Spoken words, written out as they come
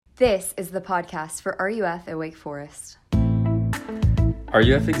This is the podcast for RUF at Wake Forest.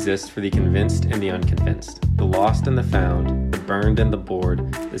 RUF exists for the convinced and the unconvinced, the lost and the found, the burned and the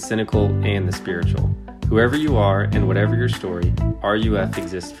bored, the cynical and the spiritual. Whoever you are and whatever your story, RUF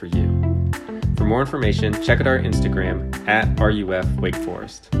exists for you. For more information, check out our Instagram at RUF Wake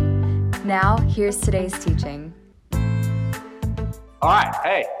Forest. Now, here's today's teaching. All right,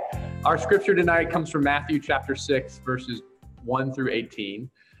 hey, our scripture tonight comes from Matthew chapter 6, verses 1 through 18.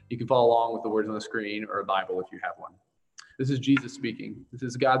 You can follow along with the words on the screen or a Bible if you have one. This is Jesus speaking. This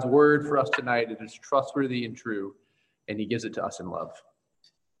is God's word for us tonight. It is trustworthy and true, and he gives it to us in love.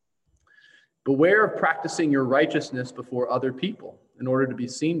 Beware of practicing your righteousness before other people in order to be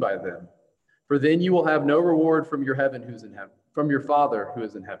seen by them, for then you will have no reward from your Father who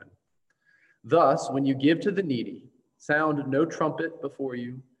is in heaven. Thus, when you give to the needy, sound no trumpet before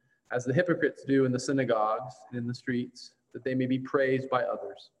you, as the hypocrites do in the synagogues and in the streets, that they may be praised by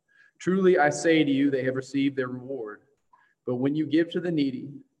others. Truly, I say to you, they have received their reward. But when you give to the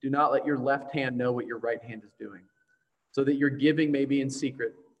needy, do not let your left hand know what your right hand is doing, so that your giving may be in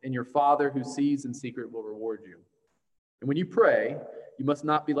secret, and your Father who sees in secret will reward you. And when you pray, you must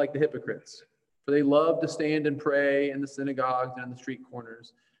not be like the hypocrites, for they love to stand and pray in the synagogues and in the street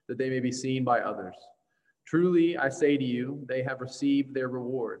corners, that they may be seen by others. Truly, I say to you, they have received their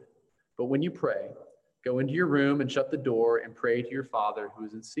reward. But when you pray, go into your room and shut the door and pray to your Father who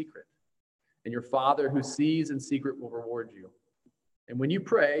is in secret. And your Father who sees in secret will reward you. And when you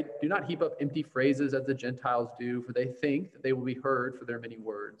pray, do not heap up empty phrases as the Gentiles do, for they think that they will be heard for their many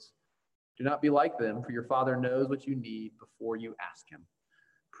words. Do not be like them, for your Father knows what you need before you ask him.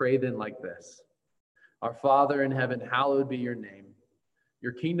 Pray then like this. Our Father in heaven, hallowed be your name.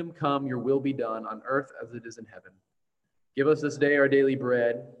 Your kingdom come, your will be done on earth as it is in heaven. Give us this day our daily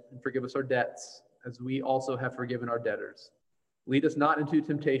bread, and forgive us our debts, as we also have forgiven our debtors. Lead us not into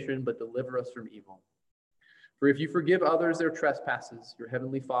temptation, but deliver us from evil. For if you forgive others their trespasses, your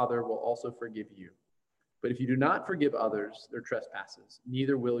heavenly Father will also forgive you. But if you do not forgive others their trespasses,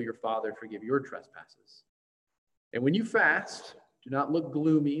 neither will your Father forgive your trespasses. And when you fast, do not look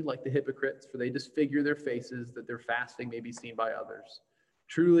gloomy like the hypocrites, for they disfigure their faces, that their fasting may be seen by others.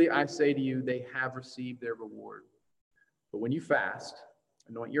 Truly, I say to you, they have received their reward. But when you fast,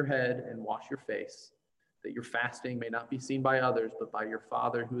 anoint your head and wash your face, that your fasting may not be seen by others, but by your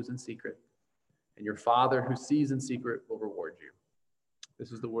Father who is in secret. And your Father who sees in secret will reward you.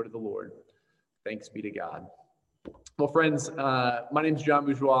 This is the word of the Lord. Thanks be to God. Well, friends, my name is John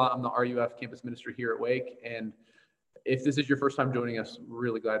Bourgeois. I'm the RUF campus minister here at Wake. And if this is your first time joining us, we're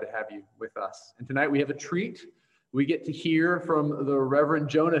really glad to have you with us. And tonight we have a treat. We get to hear from the Reverend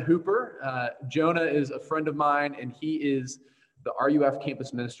Jonah Hooper. Jonah is a friend of mine, and he is the RUF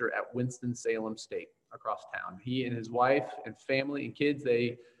campus minister at Winston-Salem State across town. He and his wife and family and kids,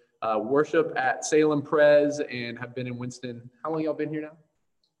 they worship at Salem Pres and have been in Winston. How long y'all been here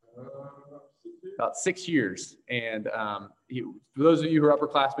now? About 6 years. And for those of you who are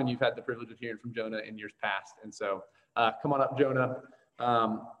upperclassmen, you've had the privilege of hearing from Jonah in years past. And so come on up, Jonah.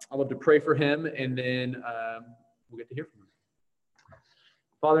 I'd love to pray for him, and then we'll get to hear from him.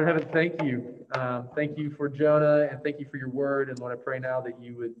 Father in heaven, thank you. Thank you for Jonah, and thank you for your word. And Lord, I pray now that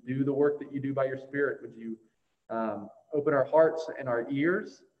you would do the work that you do by your Spirit. Would you open our hearts and our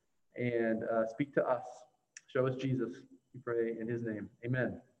ears and speak to us. Show us Jesus. We pray in his name.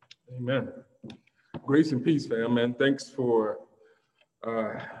 Amen. Amen. Grace and peace, fam, and thanks for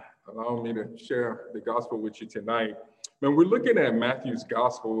allowing me to share the gospel with you tonight. Man, we're looking at Matthew's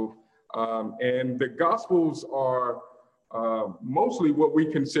gospel, and the gospels are mostly what we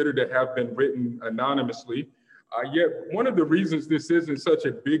consider to have been written anonymously. Yet one of the reasons this isn't such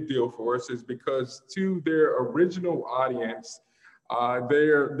a big deal for us is because to their original audience,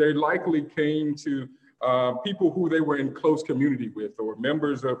 they likely came to people who they were in close community with, or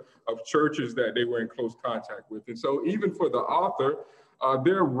members of churches that they were in close contact with. And so even for the author,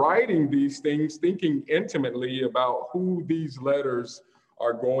 they're writing these things thinking intimately about who these letters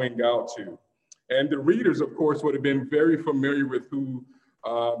are going out to. And the readers, of course, would have been very familiar with who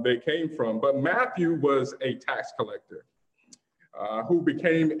they came from. But Matthew was a tax collector who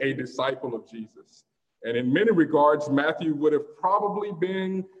became a disciple of Jesus. And in many regards, Matthew would have probably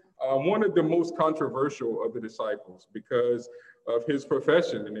been one of the most controversial of the disciples because of his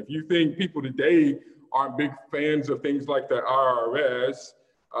profession. And if you think people today aren't big fans of things like the IRS,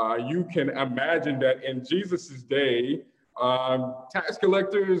 you can imagine that in Jesus's day, tax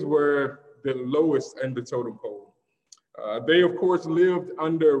collectors were the lowest in the totem pole. They, of course, lived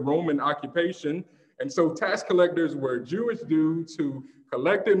under Roman occupation. And so tax collectors were Jewish dudes who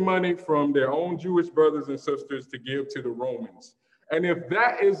collected money from their own Jewish brothers and sisters to give to the Romans. And if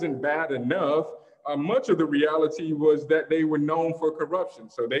that isn't bad enough, much of the reality was that they were known for corruption.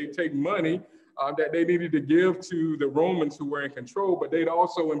 So they'd take money that they needed to give to the Romans who were in control, but they'd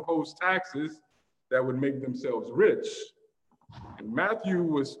also impose taxes that would make themselves rich. And Matthew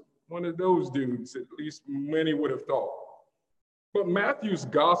was one of those dudes, at least many would have thought. But Matthew's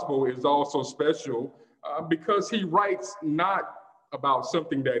gospel is also special because he writes not about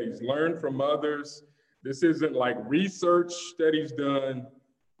something that he's learned from others. This isn't like research that he's done,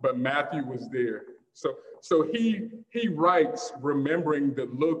 but Matthew was there. So he writes remembering the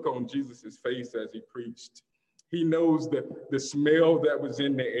look on Jesus's face as he preached. He knows the smell that was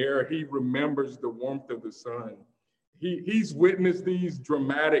in the air. He remembers the warmth of the sun. He's witnessed these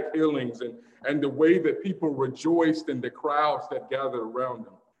dramatic healings and the way that people rejoiced in the crowds that gathered around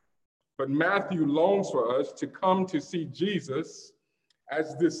him. But Matthew longs for us to come to see Jesus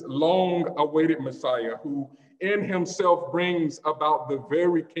as this long-awaited Messiah who in himself brings about the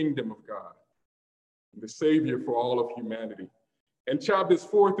very kingdom of God, the Savior for all of humanity. In chapters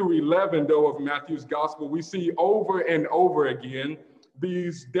 4 through 11, though, of Matthew's gospel, we see over and over again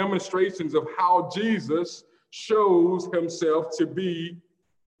these demonstrations of how Jesus shows himself to be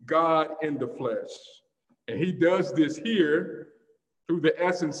God in the flesh. And he does this here through the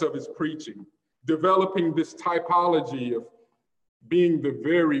essence of his preaching, developing this typology of being the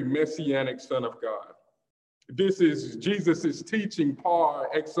very messianic Son of God. This is Jesus's teaching par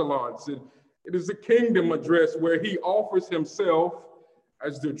excellence. It is a kingdom address where he offers himself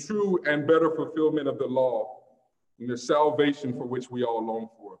as the true and better fulfillment of the law and the salvation for which we all long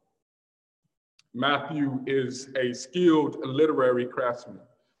for. Matthew is a skilled literary craftsman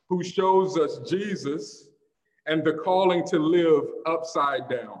who shows us Jesus and the calling to live upside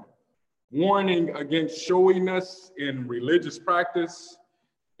down, warning against showiness in religious practice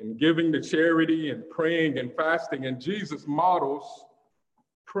and giving to charity and praying and fasting. And Jesus models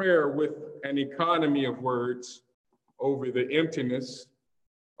prayer with an economy of words over the emptiness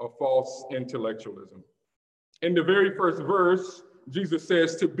of false intellectualism. In the very first verse, Jesus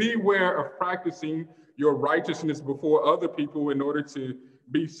says to beware of practicing your righteousness before other people in order to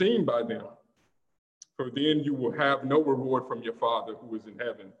be seen by them, for then you will have no reward from your Father who is in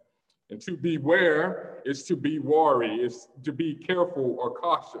heaven. And to beware is to be wary, is to be careful or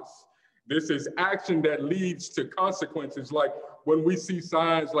cautious. This is action that leads to consequences, like when we see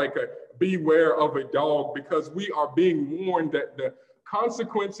signs like a beware of a dog, because we are being warned that the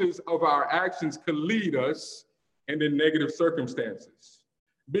consequences of our actions could lead us into negative circumstances.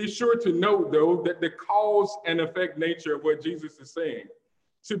 Be sure to note, though, that the cause and effect nature of what Jesus is saying,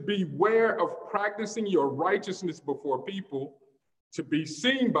 to beware of practicing your righteousness before people, to be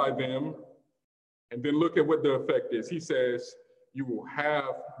seen by them, and then look at what the effect is. He says, you will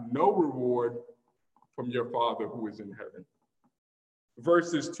have no reward from your Father who is in heaven.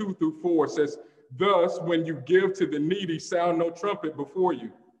 Verses 2 through 4 says, thus, when you give to the needy, sound no trumpet before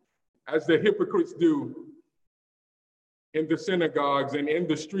you, as the hypocrites do in the synagogues and in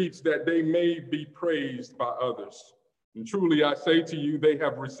the streets, that they may be praised by others. And truly, I say to you, they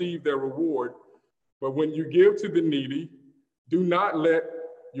have received their reward. But when you give to the needy, do not let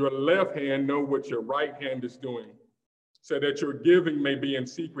your left hand know what your right hand is doing, so that your giving may be in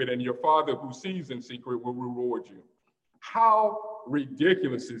secret, and your Father who sees in secret will reward you. How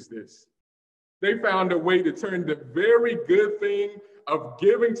ridiculous is this? They found a way to turn the very good thing of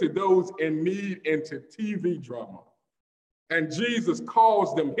giving to those in need into TV drama. And Jesus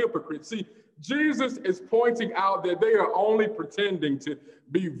calls them hypocrites. See, Jesus is pointing out that they are only pretending to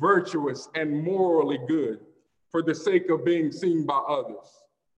be virtuous and morally good for the sake of being seen by others.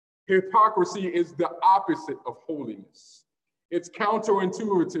 Hypocrisy is the opposite of holiness. It's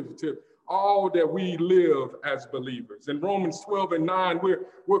counterintuitive to all that we live as believers. In Romans 12 and 9,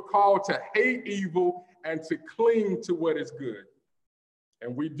 we're called to hate evil and to cling to what is good.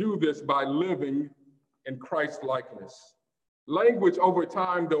 And we do this by living in Christ likeness. Language over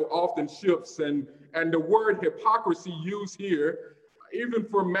time, though, often shifts, and the word hypocrisy used here, even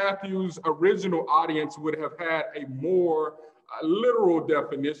for Matthew's original audience, would have had a more literal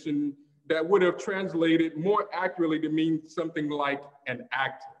definition that would have translated more accurately to mean something like an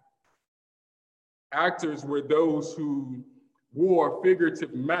actor. Actors were those who wore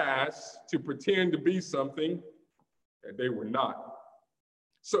figurative masks to pretend to be something that they were not.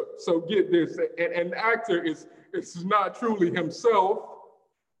 So get this, an actor is not truly himself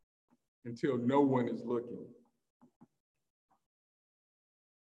until no one is looking.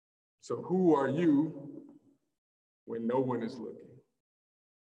 So who are you when no one is looking?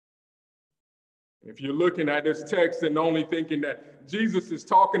 If you're looking at this text and only thinking that Jesus is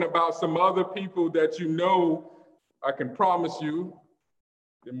talking about some other people that you know, I can promise you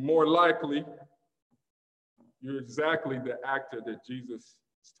then more likely you're exactly the actor that Jesus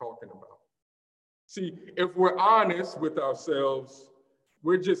is talking about. See, if we're honest with ourselves,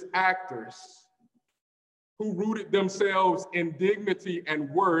 we're just actors who rooted themselves in dignity and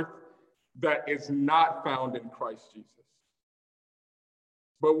worth that is not found in Christ Jesus.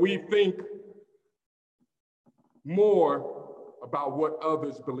 But we think more about what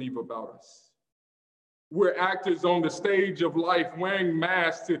others believe about us. We're actors on the stage of life wearing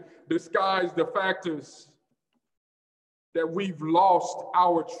masks to disguise the factors that we've lost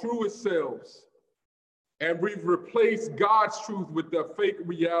our truest selves, and we've replaced God's truth with the fake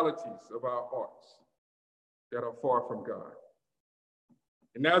realities of our hearts that are far from God.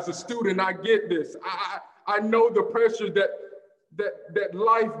 And as a student, I get this. I know the pressure that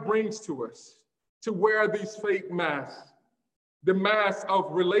life brings to us to wear these fake masks, the masks of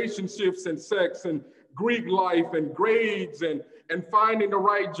relationships and sex and Greek life and grades and finding the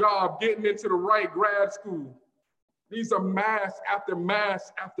right job, getting into the right grad school. These are mask after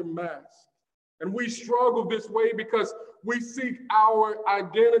mask after mask. And we struggle this way because we seek our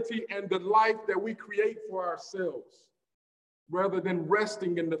identity and the life that we create for ourselves rather than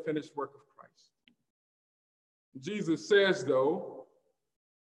resting in the finished work of Christ. Jesus says, though,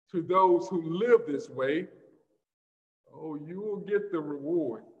 to those who live this way, oh, you will get the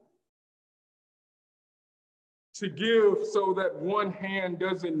reward. To give so that one hand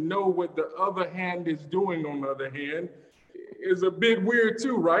doesn't know what the other hand is doing on the other hand is a bit weird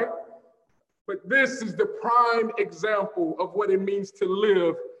too, right? But this is the prime example of what it means to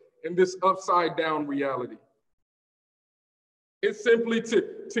live in this upside down reality. It's simply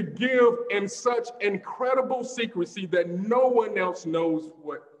to give in such incredible secrecy that no one else knows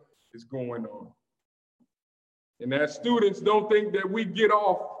what is going on. And as students, don't think that we get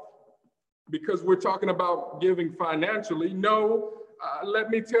off because we're talking about giving financially. No, let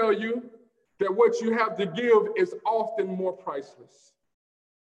me tell you that what you have to give is often more priceless.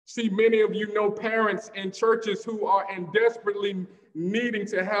 See, many of you know parents in churches who are in desperately needing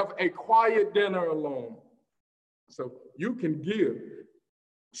to have a quiet dinner alone. So you can give.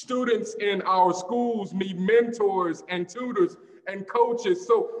 Students in our schools need mentors and tutors and coaches,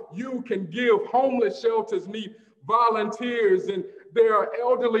 so you can give. Homeless shelters need volunteers, and there are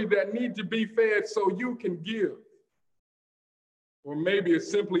elderly that need to be fed, so you can give. Or maybe it's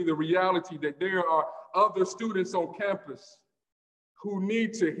simply the reality that there are other students on campus who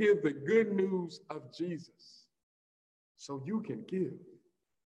need to hear the good news of Jesus, so you can give.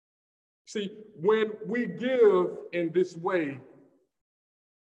 See, when we give in this way,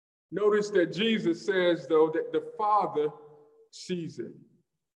 notice that Jesus says, though, that the Father sees it.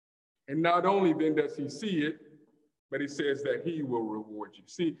 And not only then does he see it, but he says that he will reward you.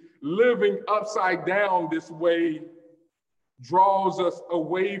 See, living upside down this way draws us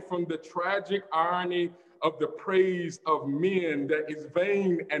away from the tragic irony of the praise of men that is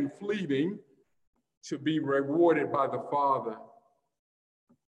vain and fleeting to be rewarded by the Father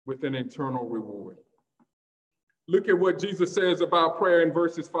with an eternal reward. Look at what Jesus says about prayer in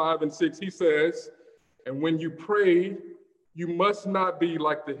verses 5 and 6. He says, and when you pray, you must not be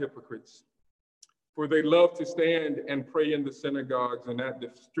like the hypocrites, for they love to stand and pray in the synagogues and at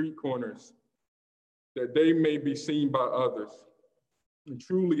the street corners, that they may be seen by others. And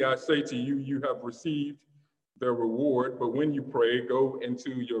truly I say to you, you have received their reward. But when you pray, go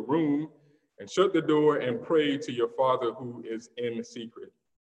into your room and shut the door and pray to your Father who is in secret.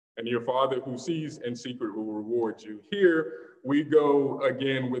 And your Father who sees in secret will reward you. Here we go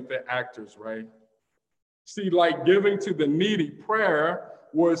again with the actors, right? See, like giving to the needy, prayer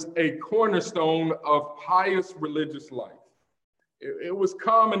was a cornerstone of pious religious life. It was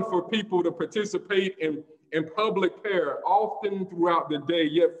common for people to participate in public prayer often throughout the day,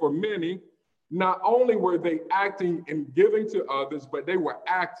 yet for many, not only were they acting and giving to others, but they were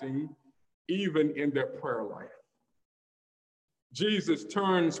acting even in their prayer life. Jesus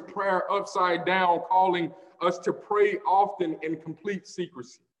turns prayer upside down, calling us to pray often in complete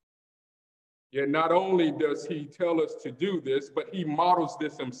secrecy. Yet not only does he tell us to do this, but he models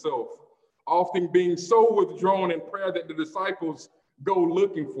this himself, often being so withdrawn in prayer that the disciples go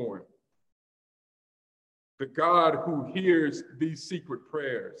looking for him. The God who hears these secret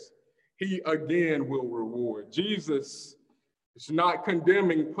prayers, he again will reward. Jesus is not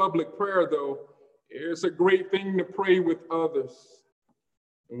condemning public prayer, though. It's a great thing to pray with others.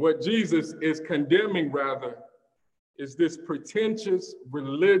 And what Jesus is condemning, rather, is this pretentious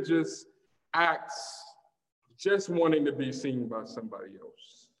religious acts, just wanting to be seen by somebody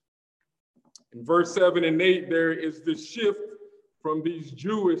else. In verse 7 and 8, there is this shift from these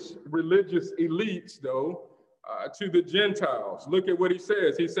Jewish religious elites, though, to the Gentiles. Look at what he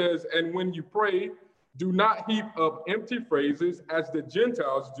says. He says, and when you pray, do not heap up empty phrases as the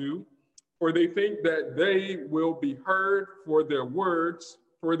Gentiles do, for they think that they will be heard for their words,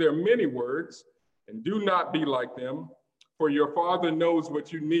 for their many words, and do not be like them, for your Father knows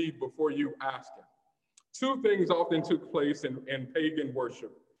what you need before you ask him. Two things often took place in pagan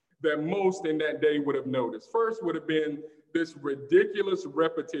worship that most in that day would have noticed. First would have been this ridiculous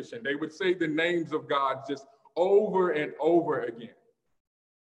repetition. They would say the names of God just over and over again.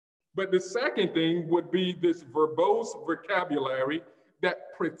 But the second thing would be this verbose vocabulary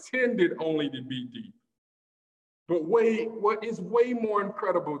that pretended only to be deep. But what is way more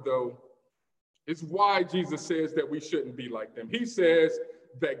incredible, though, is why Jesus says that we shouldn't be like them. He says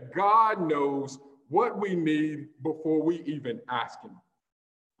that God knows what we need before we even ask him.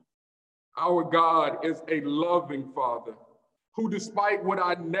 Our God is a loving Father who, despite what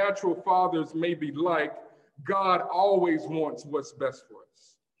our natural fathers may be like, God always wants what's best for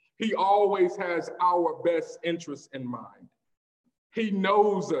us. He always has our best interests in mind. He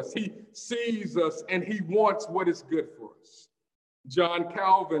knows us, he sees us, and he wants what is good for us. John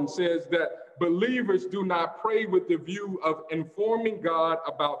Calvin says that believers do not pray with the view of informing God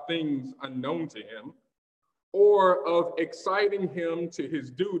about things unknown to him, or of exciting him to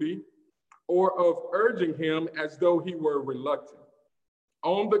his duty, or of urging him as though he were reluctant.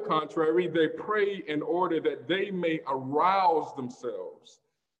 On the contrary, they pray in order that they may arouse themselves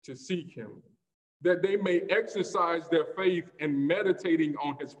to seek him, that they may exercise their faith in meditating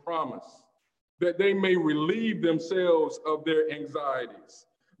on his promise, that they may relieve themselves of their anxieties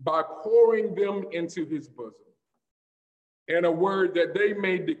by pouring them into his bosom. In a word, that they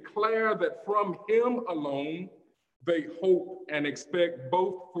may declare that from him alone they hope and expect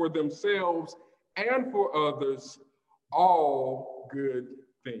both for themselves and for others all good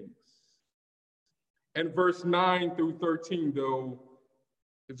things. And verse 9 through 13, though,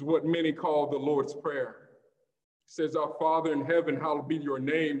 is what many call the Lord's Prayer. It says, our Father in heaven, hallowed be your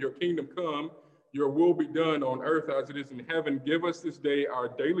name, your kingdom come, your will be done on earth as it is in heaven. Give us this day our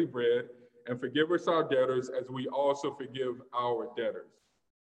daily bread, and forgive us our debtors as we also forgive our debtors.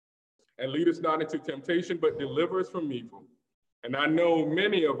 And lead us not into temptation, but deliver us from evil. And I know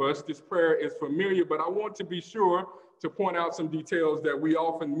many of us, this prayer is familiar, but I want to be sure to point out some details that we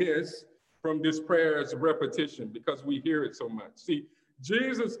often miss from this prayer's repetition because we hear it so much. See,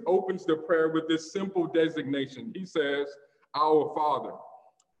 Jesus opens the prayer with this simple designation. He says, our Father.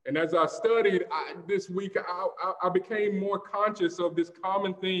 And as I studied this week, I became more conscious of this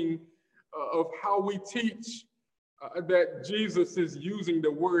common thing of how we teach that Jesus is using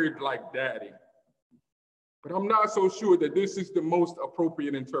the word like daddy. But I'm not so sure that this is the most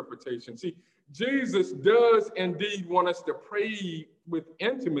appropriate interpretation. See, Jesus does indeed want us to pray with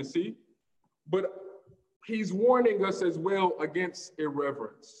intimacy, but he's warning us as well against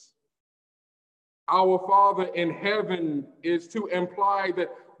irreverence. Our Father in heaven is to imply that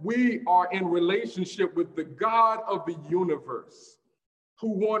we are in relationship with the God of the universe who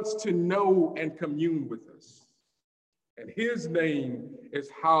wants to know and commune with us. And his name is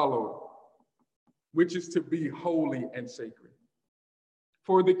hallowed, which is to be holy and sacred.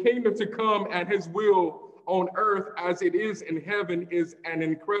 For the kingdom to come and his will on earth as it is in heaven is an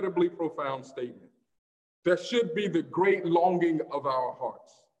incredibly profound statement. That should be the great longing of our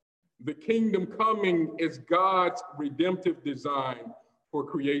hearts. The kingdom coming is God's redemptive design for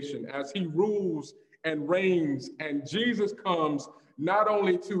creation as he rules and reigns, and Jesus comes not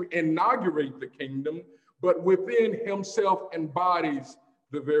only to inaugurate the kingdom, but within himself embodies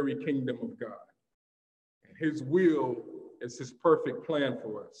the very kingdom of God. And his will is his perfect plan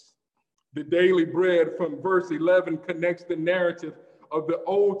for us. The daily bread from verse 11 connects the narrative of the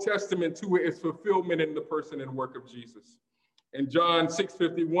Old Testament to its fulfillment in the person and work of Jesus. In John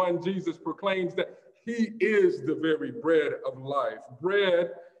 6:51, Jesus proclaims that he is the very bread of life.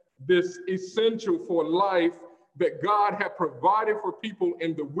 Bread, this essential for life that God had provided for people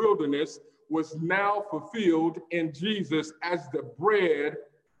in the wilderness, was now fulfilled in Jesus as the bread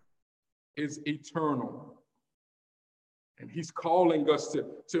is eternal. And he's calling us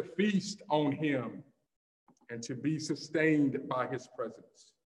to feast on him and to be sustained by his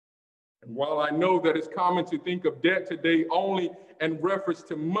presence. And while I know that it's common to think of debt today only in reference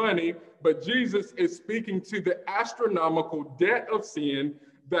to money, but Jesus is speaking to the astronomical debt of sin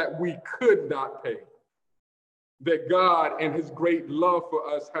that we could not pay. That God, in his great love for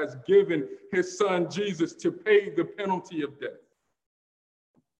us, has given his son Jesus to pay the penalty of death.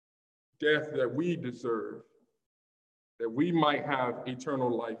 Death that we deserve, that we might have eternal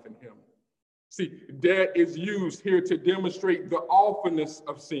life in him. See, debt is used here to demonstrate the awfulness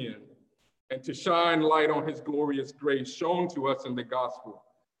of sin and to shine light on his glorious grace shown to us in the gospel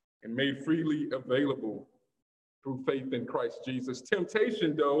and made freely available through faith in Christ Jesus.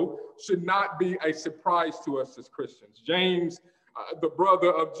 Temptation, though, should not be a surprise to us as Christians. James, the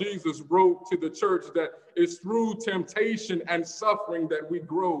brother of Jesus, wrote to the church that it's through temptation and suffering that we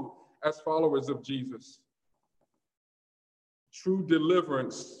grow as followers of Jesus. True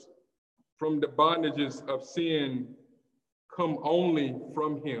deliverance from the bondages of sin come only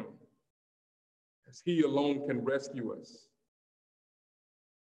from him, as he alone can rescue us.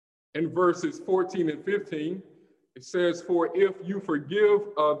 In verses 14 and 15, it says, "For if you forgive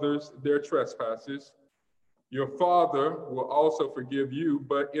others their trespasses, your Father will also forgive you.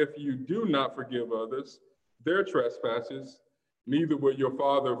 But if you do not forgive others their trespasses, neither will your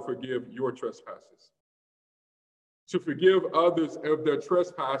Father forgive your trespasses." To forgive others of their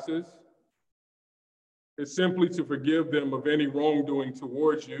trespasses is simply to forgive them of any wrongdoing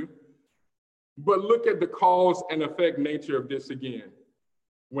towards you. But look at the cause and effect nature of this again.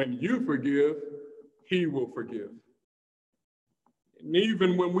 When you forgive, he will forgive. And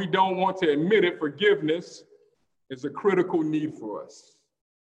even when we don't want to admit it, forgiveness is a critical need for us.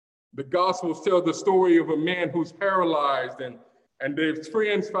 The Gospels tell the story of a man who's paralyzed, and his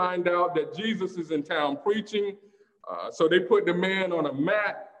friends find out that Jesus is in town preaching. So they put the man on a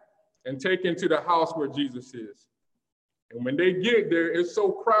mat and take him to the house where Jesus is. And when they get there, it's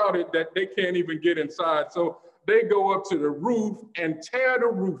so crowded that they can't even get inside. So they go up to the roof and tear the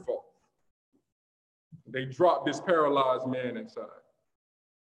roof off. They drop this paralyzed man inside.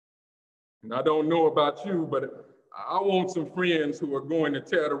 And I don't know about you, but I want some friends who are going to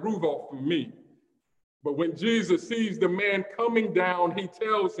tear the roof off for me. But when Jesus sees the man coming down, he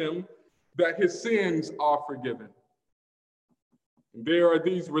tells him that his sins are forgiven. And there are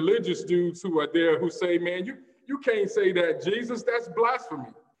these religious dudes who are there who say, man, you can't say that, Jesus, that's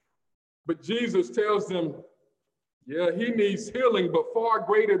blasphemy. But Jesus tells them, yeah, he needs healing, but far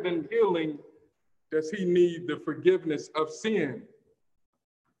greater than healing does he need the forgiveness of sin.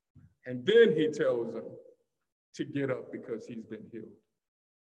 And then he tells them to get up because he's been healed.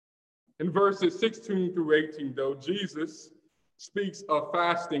 In verses 16 through 18, though, Jesus speaks of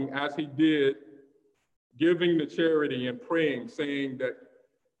fasting as he did, giving the charity and praying, saying that,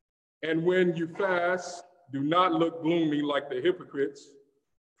 and when you fast, do not look gloomy like the hypocrites,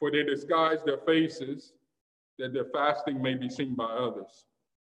 for they disguise their faces, that their fasting may be seen by others.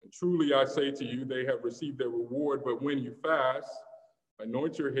 And truly I say to you, they have received their reward. But when you fast,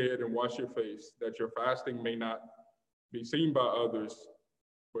 anoint your head and wash your face, that your fasting may not be seen by others,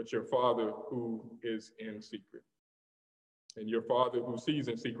 but your Father who is in secret. And your Father who sees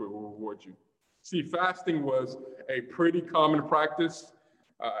in secret will reward you. See, fasting was a pretty common practice.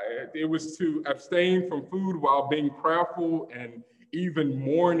 It was to abstain from food while being prayerful and even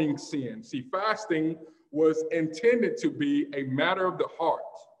mourning sin. See, fasting was intended to be a matter of the heart,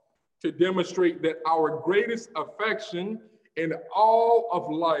 to demonstrate that our greatest affection in all of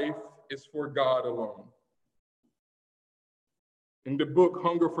life is for God alone. In the book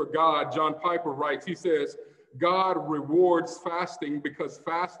Hunger for God, John Piper writes, he says, God rewards fasting because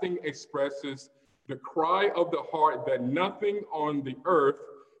fasting expresses the cry of the heart that nothing on the earth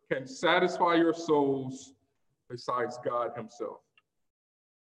can satisfy your souls besides God himself.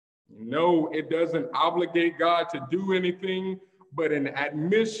 No, it doesn't obligate God to do anything, but an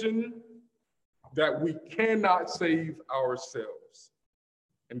admission that we cannot save ourselves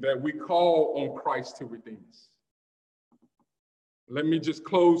and that we call on Christ to redeem us. Let me just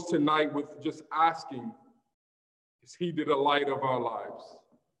close tonight with just asking, is he the delight of our lives?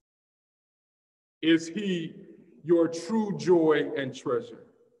 Is he your true joy and treasure?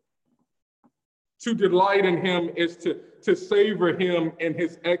 To delight in him is to savor him in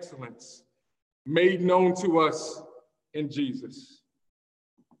his excellence, made known to us in Jesus.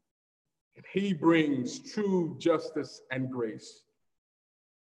 And he brings true justice and grace.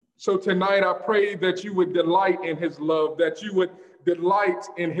 So tonight I pray that you would delight in his love, that you would delight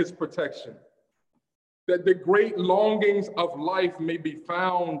in his protection, that the great longings of life may be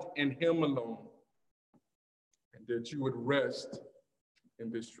found in him alone, and that you would rest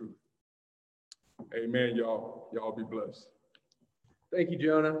in this truth. Amen, y'all. Y'all be blessed. Thank you,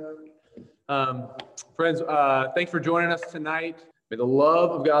 Jonah. Friends, thanks for joining us tonight. May the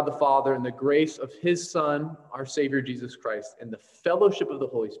love of God the Father and the grace of his Son, our Savior Jesus Christ, and the fellowship of the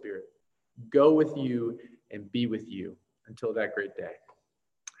Holy Spirit go with you and be with you until that great day.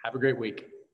 Have a great week.